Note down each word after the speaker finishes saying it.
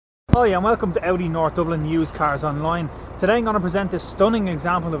Hi and welcome to Audi North Dublin Used Cars Online. Today I'm going to present this stunning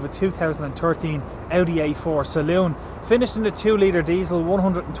example of a 2013 Audi A4 Saloon. Finished in a 2-litre diesel,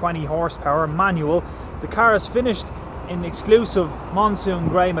 120 horsepower, manual. The car is finished in exclusive monsoon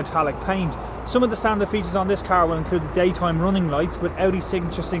grey metallic paint. Some of the standard features on this car will include the daytime running lights with Audi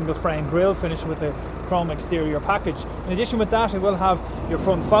signature single frame grille finished with the chrome exterior package. In addition with that, it will have your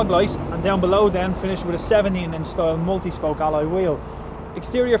front fog light, and down below then finished with a 17-inch style multi-spoke alloy wheel.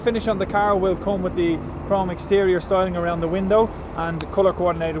 Exterior finish on the car will come with the chrome exterior styling around the window and colour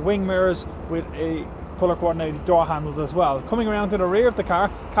coordinated wing mirrors with a colour coordinated door handles as well. Coming around to the rear of the car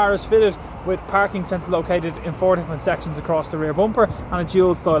is fitted with parking sensors located in 4 different sections across the rear bumper and a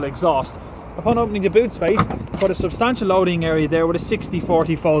dual style exhaust. Upon opening the boot space, put a substantial loading area there with a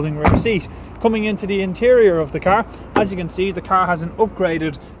 60/40 folding rear seat. Coming into the interior of the car, as you can see, the car has an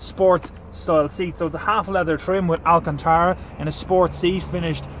upgraded sports style seat. So it's a half leather trim with Alcantara and a sport seat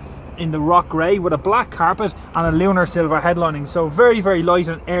finished in the rock grey with a black carpet and a lunar silver headlining. So very light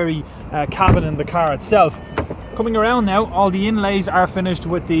and airy cabin in the car itself. Coming around now, all the inlays are finished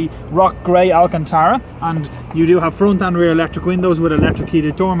with the rock grey Alcantara, and you do have front and rear electric windows with electric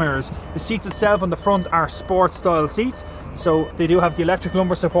heated door mirrors. The seats itself on the front are sport style seats, so they do have the electric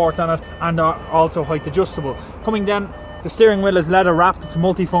lumbar support on it and are also height adjustable. Coming down, the steering wheel is leather wrapped. It's a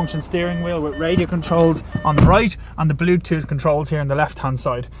multi-function steering wheel with radio controls on the right and the Bluetooth controls here on the left hand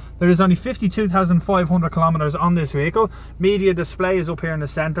side. There is only 52,500 kilometers on this vehicle. Media display is up here in the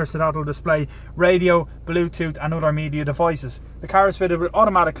centre, so that will display radio, Bluetooth and other media devices. The car is fitted with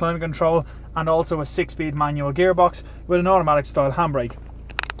automatic climate control and also a 6-speed manual gearbox with an automatic style handbrake.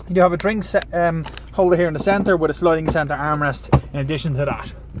 You do have a drink holder here in the centre with a sliding centre armrest in addition to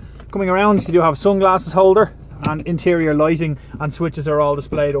that. Coming around, you do have a sunglasses holder, and interior lighting and switches are all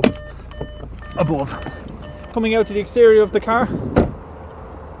displayed up above. Coming out to the exterior of the car,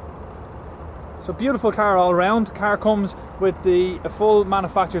 so beautiful car all round. Car comes with a full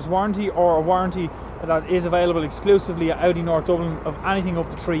manufacturer's warranty or a warranty that is available exclusively at Audi North Dublin of anything up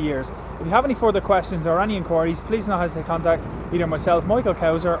to 3 years. If you have any further questions or any inquiries, please do not hesitate to contact either myself, Michael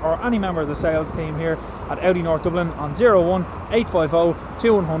Cowser, or any member of the sales team here at Audi North Dublin on 01 850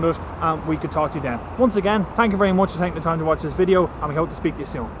 2100, and we could talk to you then. Once again, thank you very much for taking the time to watch this video, and we hope to speak to you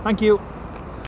soon. Thank you.